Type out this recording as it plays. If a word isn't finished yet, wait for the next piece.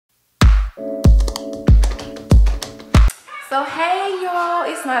So hey y'all,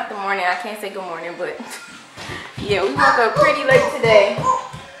 it's not the morning. I can't say good morning, but yeah, we woke up pretty late today.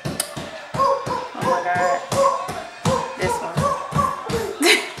 Oh my god. This one.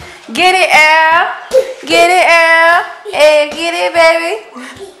 Get it, Al. Get it, Al. Hey, get it, baby.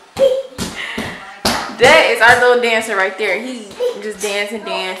 That is our little dancer right there. He just dance and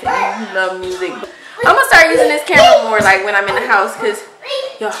dance, and he loves music. I'm gonna start using this camera more like when I'm in the house, cause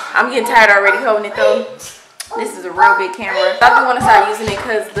yo, I'm getting tired already holding it though. This is a real big camera. I do want to start using it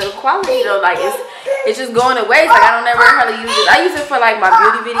because the quality though, like it's just going to waste. Like I don't ever hardly use it. I use it for like my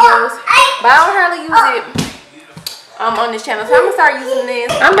beauty videos, but I don't hardly use it on this channel. So I'm gonna start using this.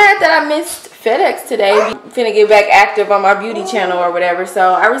 I'm mad that I missed FedEx today. Finna get back active on my beauty channel or whatever.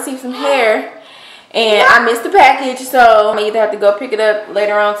 So I received some hair. And I missed the package, so I either have to go pick it up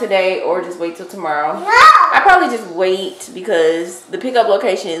later on today or just wait till tomorrow. I probably just wait because the pickup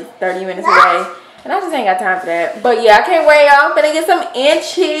location is 30 minutes away. And I just ain't got time for that. But yeah, I can't wait, y'all. I'm gonna get some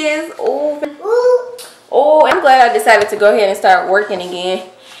inches. Oh, I'm glad I decided to go ahead and start working again.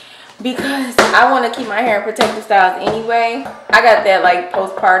 Because I want to keep my hair in protective styles anyway. I got that like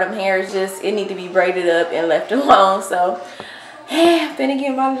postpartum hair. It's just, it need to be braided up and left alone. So yeah, finna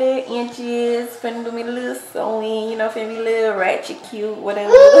get my little inches, finna do me a little sewing, you know, finna be a little ratchet, cute,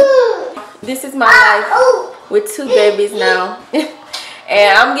 whatever. This is my life with 2 babies now.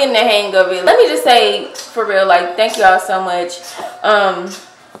 And I'm getting the hang of it. Let me just say, for real, like, thank y'all so much.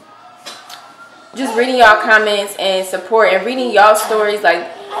 Just reading y'all comments and support and reading y'all stories,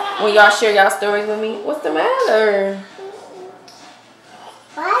 like, when y'all share y'all stories with me. What's the matter?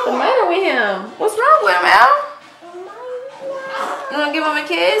 What's the matter with him? What's wrong with him, Al? You want to give him a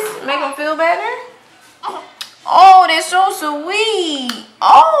kiss? Make him feel better? Oh, that's so sweet.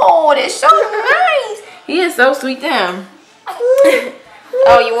 Oh, that's so nice. He is so sweet to him.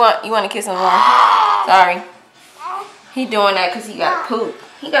 Oh, you want to kiss him more? Sorry. He doing that because he got to poop.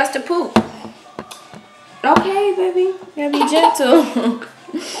 He got to poop. Okay, baby. You gotta be gentle.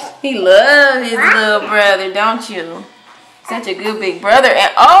 He loves his little brother, don't you? Such a good big brother.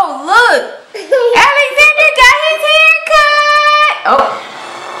 And oh, look. Alexander got his haircut. Oh.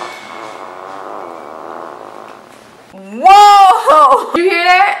 Whoa. Did you hear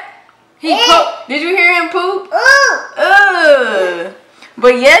that? He pooped. Did you hear him poop?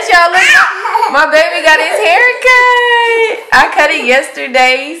 But yes, y'all, look. My baby got his haircut. I cut it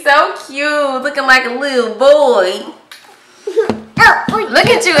yesterday. So cute. Looking like a little boy. Look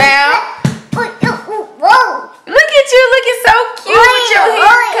at you, Al. Look at you looking so cute with your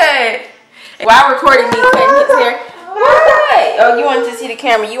haircut. While recording me cutting his hair. What? Oh, you wanted to see the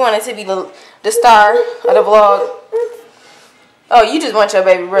camera. You wanted to be the star of the vlog. Oh, you just want your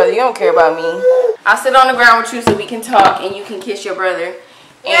baby brother. You don't care about me. I'll sit on the ground with you so we can talk and you can kiss your brother.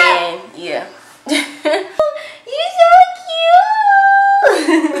 And yeah. You're so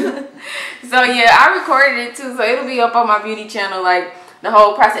cute. So yeah, I recorded it too. So it'll be up on my beauty channel. Like the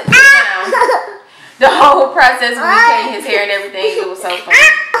whole process. The whole process of me cutting his hair and everything. It was so fun.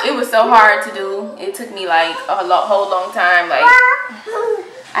 It was so hard to do. It took me like a whole long time. Like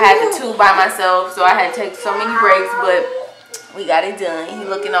I had the tube by myself, so I had to take so many breaks, but we got it done. He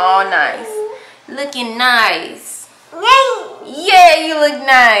looking all nice. Looking nice. Yeah, you look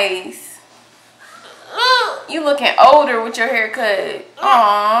nice. You looking older with your haircut.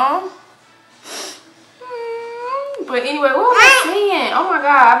 Aww. But anyway, what was I saying? Oh my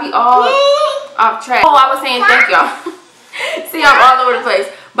god, I be all off track. Oh, I was saying thank y'all. See, I'm all over the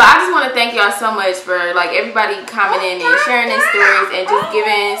place. But I just want to thank y'all so much for like everybody commenting and sharing their stories and just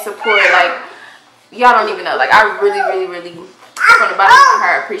giving support. Like y'all don't even know. Like I really from the bottom of my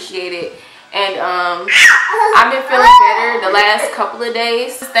heart appreciate it. And I've been feeling better the last couple of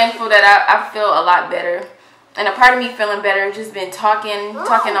days. Just thankful that I feel a lot better. And a part of me feeling better has just been talking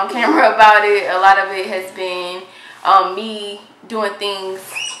on camera about it. A lot of it has been me doing things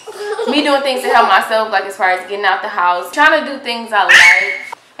to help myself, like as far as getting out the house, trying to do things I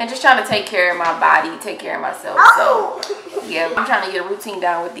like, and just trying to take care of my body, take care of myself. So yeah, I'm trying to get a routine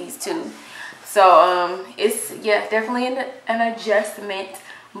down with these two. So it's yeah, definitely an adjustment,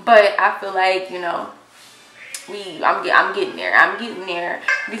 but I feel like, you know, I'm getting there. I'm getting there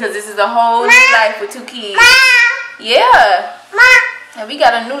because this is a whole new life with 2 kids. Yeah, and we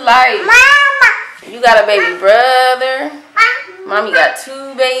got a new life. You got a baby brother. Mommy got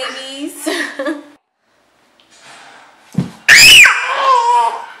 2 babies.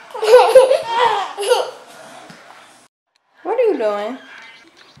 What are you doing?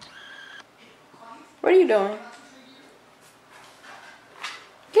 What are you doing?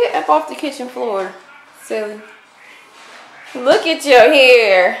 Get up off the kitchen floor, silly. Look at your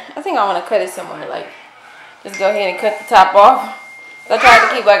hair. I think I want to cut it somewhere. Like, just go ahead and cut the top off. I tried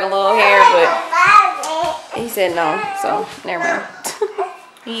to keep like a little hair, but he said no. So, never mind.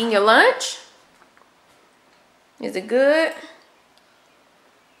 You eating your lunch? Is it good?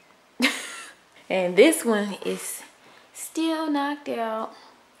 And this one is still knocked out.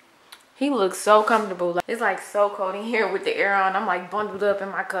 He looks so comfortable. It's like so cold in here with the air on. I'm like bundled up in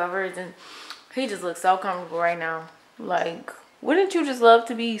my covers and he just looks so comfortable right now. Like, wouldn't you just love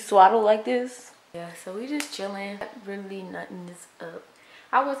to be swaddled like this? Yeah, so we just chilling. Really nothing is up.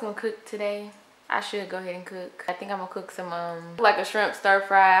 I was gonna cook today. I should go ahead and cook. I think I'm gonna cook some like a shrimp stir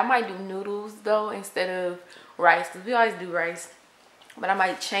fry. I might do noodles though instead of rice, because we always do rice. But I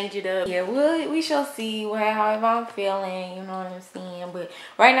might change it up. Yeah, we shall see however I'm feeling, you know what I'm saying. But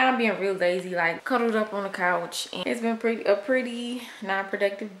right now I'm being real lazy, like cuddled up on the couch. And it's been a pretty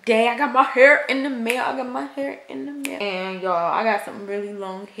non-productive day. I got my hair in the mail. And y'all, I got some really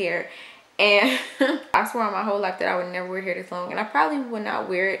long hair. And I swear on my whole life that I would never wear hair this long. And I probably would not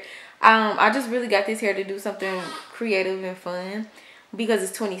wear it. I just really got this hair to do something creative and fun. Because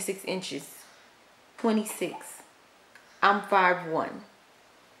it's 26 inches. 26. I'm 5'1".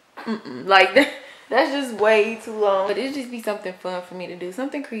 Like that's just way too long. But it just be something fun for me to do,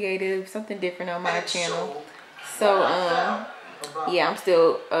 something creative, something different on my channel. So yeah, I'm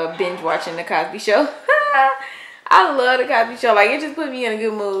still binge watching the Cosby Show. I love the Cosby Show. Like, it just put me in a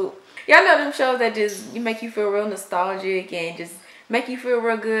good mood. Y'all know them shows that just make you feel real nostalgic and just make you feel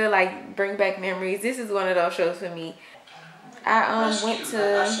real good, like bring back memories. This is one of those shows for me. I went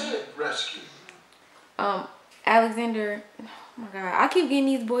to Alexander. Oh my god, I keep getting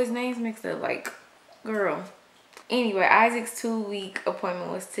these boys' names mixed up. Like, girl. Anyway, Isaac's 2-week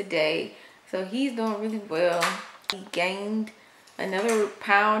appointment was today. So he's doing really well. He gained another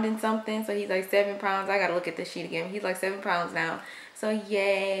pound and something. So he's like 7 pounds. I gotta look at the sheet again. He's like 7 pounds now. So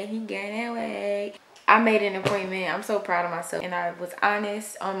yeah, he gained that weight. I made an appointment. I'm so proud of myself. And I was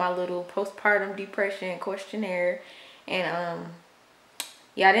honest on my little postpartum depression questionnaire. And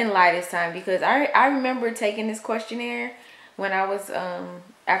yeah, I didn't lie this time, because I remember taking this questionnaire when I was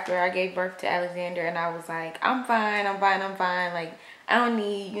after I gave birth to Alexander, and I was like, I'm fine. Like, I don't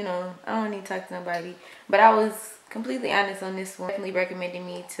need, I don't need to talk to nobody. But I was completely honest on this one. Definitely recommended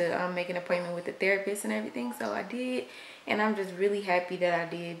me to make an appointment with a therapist and everything, so I did. And I'm just really happy that I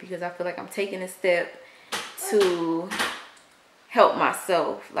did, because I feel like I'm taking a step to help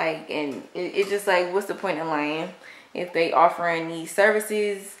myself. Like, and it's just like, what's the point of lying? If they offering these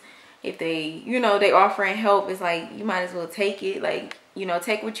services, if they, they offering help, it's like, you might as well take it. Like,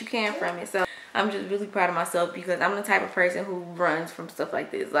 take what you can from it. So I'm just really proud of myself, because I'm the type of person who runs from stuff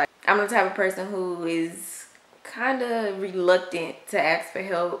like this. Like, I'm the type of person who is kind of reluctant to ask for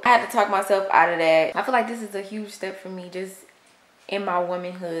help. I had to talk myself out of that. I feel like this is a huge step for me, just in my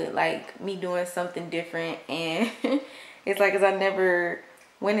womanhood, like me doing something different. And it's like, because I never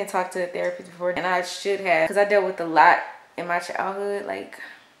went and talked to a therapist before, and I should have, because I dealt with a lot in my childhood. Like,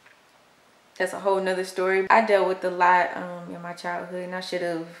 that's a whole nother story. I dealt with a lot in my childhood, and I should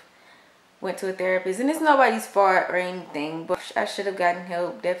have went to a therapist. And it's nobody's fault or anything, but I should have gotten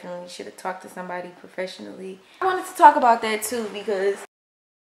help. Definitely should have talked to somebody professionally. I wanted to talk about that too, because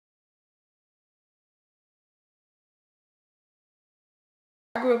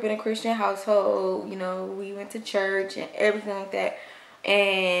I grew up in a Christian household. We went to church and everything like that.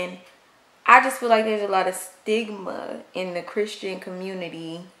 And I just feel like there's a lot of stigma in the Christian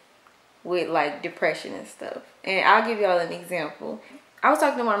community with like depression and stuff. And I'll give y'all an example. I was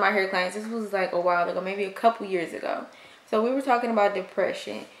talking to one of my hair clients. This was like a while ago, maybe a couple years ago. So we were talking about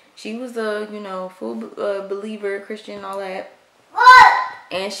depression. She was a, full believer, Christian, all that.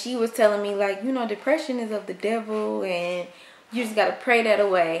 And she was telling me, like, depression is of the devil and you just gotta pray that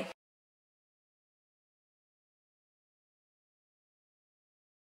away.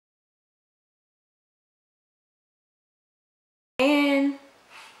 And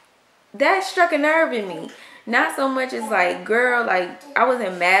that struck a nerve in me. Not so much as like, girl, like, I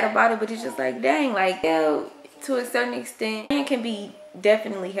wasn't mad about it, but it's just like, dang, like, yeah, to a certain extent, it can be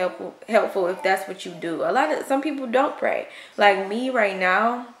definitely helpful if that's what you do. Some people don't pray. Like me right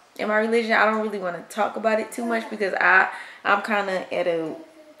now in my religion, I don't really want to talk about it too much, because I'm kind of at a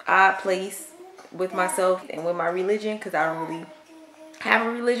odd place with myself and with my religion, because I don't really have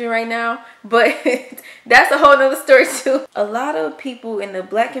a religion right now. But that's a whole nother story too. A lot of people in the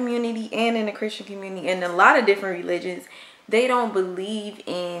Black community and in the Christian community and a lot of different religions, they don't believe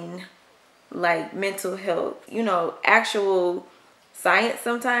in like mental health, actual science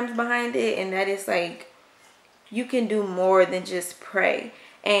sometimes behind it, and that is like, you can do more than just pray.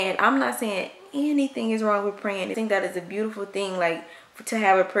 And I'm not saying anything is wrong with praying. I think that is a beautiful thing, like to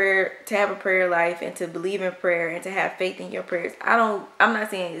have a prayer life, and to believe in prayer, and to have faith in your prayers. I'm not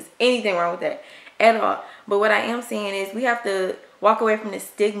saying there's anything wrong with that at all. But what I am saying is we have to walk away from the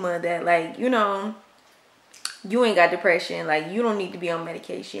stigma that, like, you know, you ain't got depression, like you don't need to be on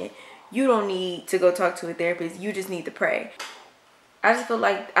medication, you don't need to go talk to a therapist, you just need to pray. I just feel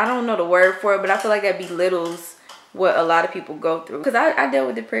like, I don't know the word for it, but I feel like that belittles what a lot of people go through. Because I dealt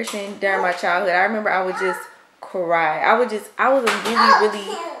with depression during my childhood. I remember I would just cry. I was a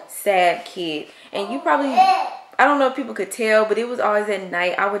really sad kid. And you probably, I don't know if people could tell, but it was always at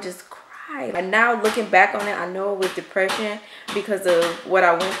night. I would just cry. And now looking back on it, I know it was depression because of what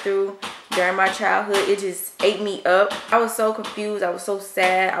I went through during my childhood. It just ate me up. I was so confused. I was so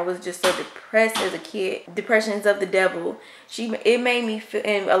sad. I was just so depressed as a kid. Depression is of the devil. It made me feel,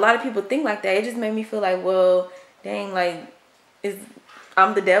 and a lot of people think like that. It just made me feel like, well, dang, like,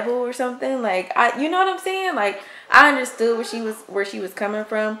 I'm the devil or something. Like, you know what I'm saying? Like, I understood where she was coming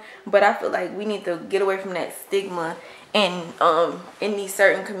from, but I feel like we need to get away from that stigma in these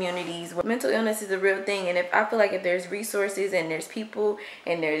certain communities. Mental illness is a real thing, and I feel like if there's resources and there's people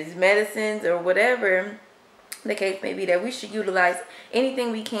and there's medicines or whatever the case may be, that we should utilize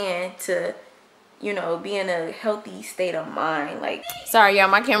anything we can to, you know, be in a healthy state of mind. Like, sorry y'all,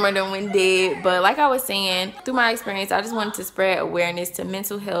 my camera done went dead, but like I was saying, through my experience, I just wanted to spread awareness to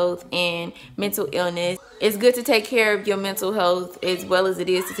mental health and mental illness. It's good to take care of your mental health as well as it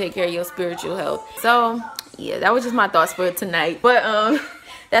is to take care of your spiritual health. So yeah, that was just my thoughts for tonight. But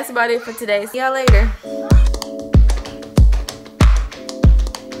that's about it for today. See y'all later.